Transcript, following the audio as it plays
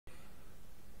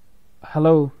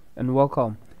Hello and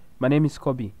welcome. My name is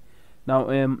Kobe. Now,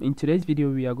 in today's video,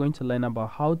 we are going to learn about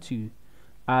how to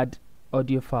add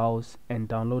audio files and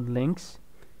download links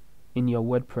in your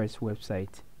WordPress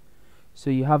website. So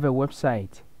you have a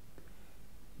website,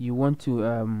 you want to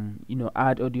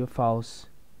add audio files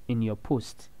in your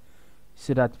post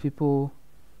so that people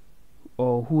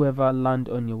or whoever land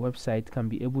on your website can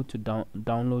be able to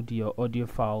download your audio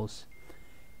files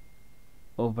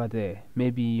over there.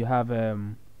 Maybe you have a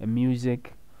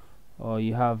music, or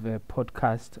you have a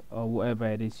podcast, or whatever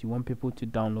it is, you want people to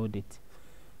download it.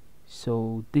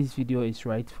 So this video is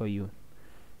right for you.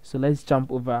 So let's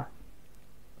jump over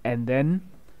and then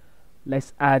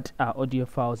let's add our audio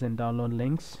files and download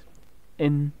links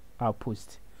in our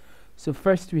post. So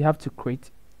first we have to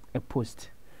create a post.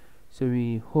 So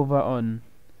we hover on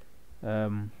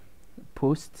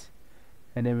post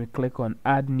and then we click on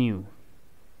add new.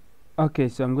 Okay,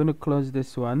 so I'm going to close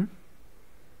this one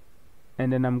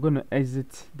and then I'm going to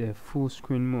exit the full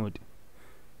screen mode.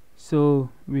 So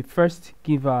we first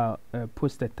give our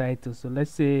post a title. So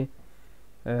let's say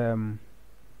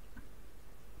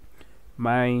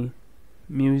my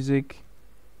music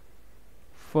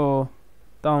for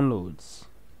downloads.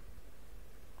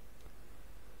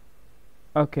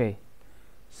 Okay,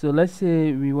 so let's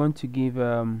say we want to give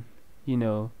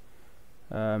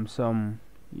some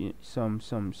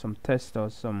text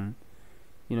or some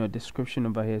description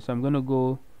over here. So I'm going to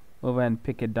go over and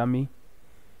pick a dummy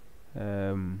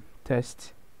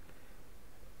text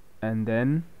and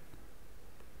then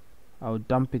I'll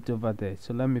dump it over there.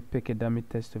 So let me pick a dummy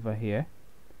text over here,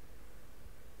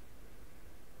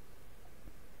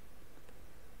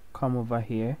 come over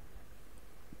here,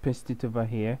 paste it over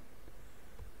here,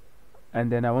 and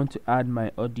then I want to add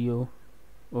my audio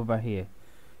over here.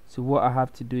 So what I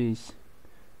have to do is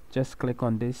just click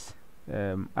on this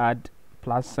add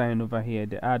plus sign over here,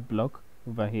 the add block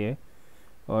over here,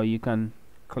 or you can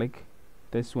click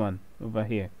this one over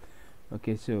here.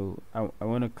 Okay, so I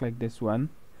want to click this one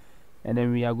and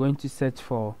then we are going to search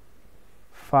for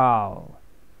file.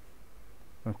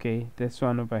 Okay, this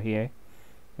one over here,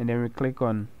 and then we click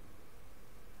on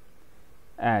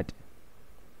add.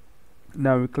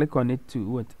 Now we click on it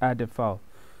to add the file.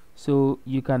 So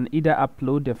you can either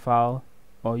upload the file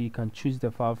or you can choose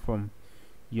the file from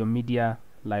your media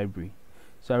library.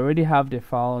 So I already have the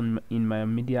file in my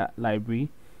media library,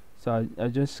 so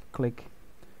I'll just click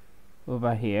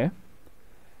over here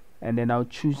and then I'll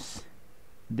choose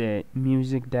the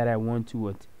music that I want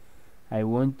to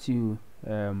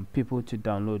people to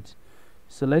download.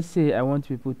 So let's say I want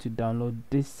people to download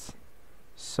this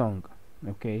song.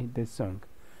 Okay, this song.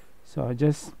 So I'll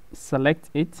just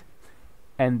select it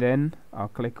and then I'll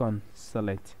click on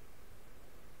select.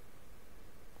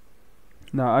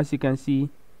 Now as you can see,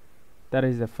 that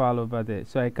is the file over there.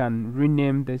 So I can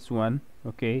rename this one,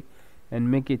 okay, and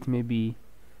make it maybe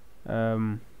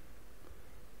download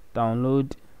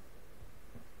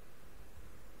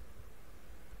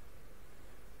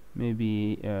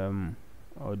maybe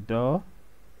audio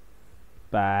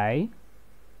by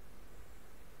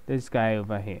this guy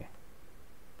over here,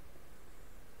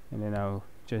 and then I'll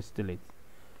just delete.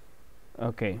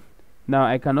 Okay, now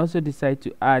I can also decide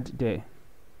to add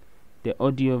the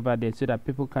audio over there so that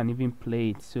people can even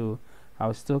play it. So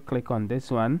I'll still click on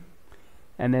this one,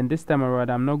 and then this time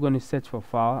around I'm not going to search for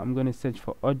file, I'm going to search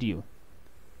for audio.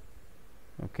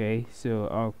 Okay, so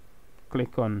I'll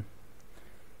click on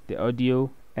the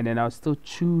audio and then I'll still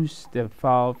choose the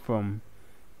file from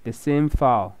the same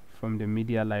file from the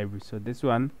media library. So this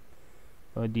one,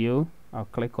 audio, I'll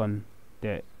click on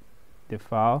the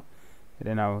file and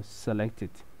then I'll select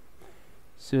it.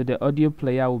 So the audio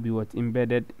player will be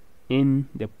embedded in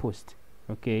the post.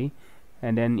 Okay,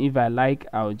 and then if I like,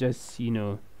 I'll just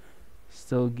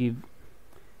still give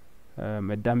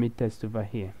a dummy text over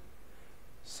here.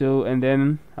 So and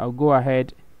then I'll go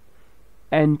ahead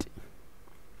and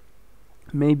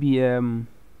maybe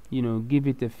give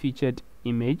it a featured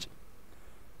image.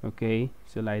 Okay,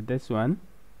 so like this one,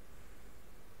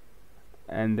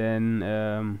 and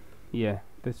then yeah,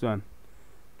 this one.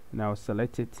 Now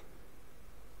select it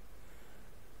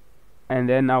and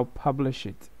then I'll publish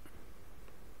it.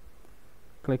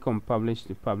 Click on publish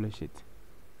to publish it.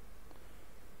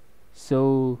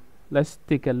 So let's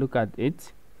take a look at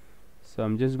it. So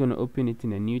I'm just going to open it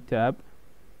in a new tab.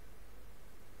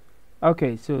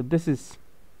 Okay, so this is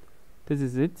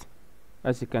it.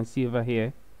 As you can see over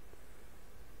here,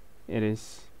 it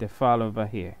is the file over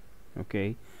here.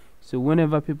 Okay, so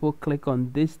whenever people click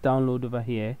on this download over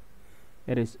here,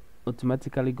 it is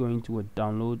automatically going to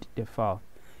download the file,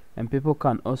 and people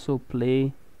can also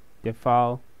play the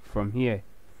file from here.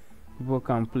 People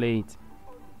can play it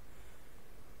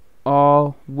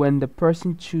or when the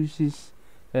person chooses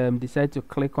decide to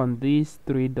click on these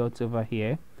three dots over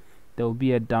here, there will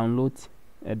be a download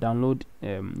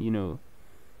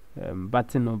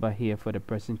button over here for the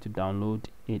person to download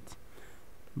it.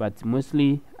 But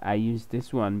mostly I use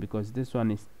this one because this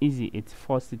one is easy. It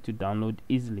forces it to download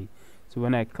easily. So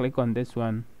when I click on this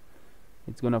one,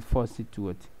 it's gonna force it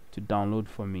to download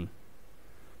for me.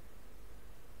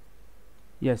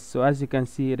 Yes, so as you can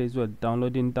see, it is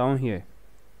downloading down here.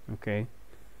 Okay,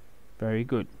 very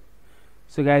good.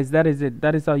 So guys, that is it.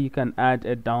 That is how you can add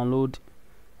a download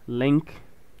link,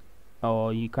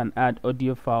 or you can add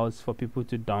audio files for people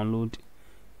to download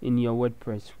in your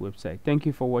WordPress website. Thank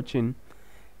you for watching,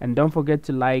 and don't forget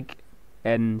to like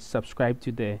and subscribe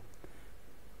to the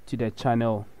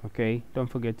channel. Okay, don't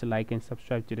forget to like and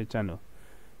subscribe to the channel.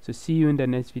 So see you in the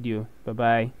next video. Bye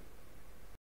bye.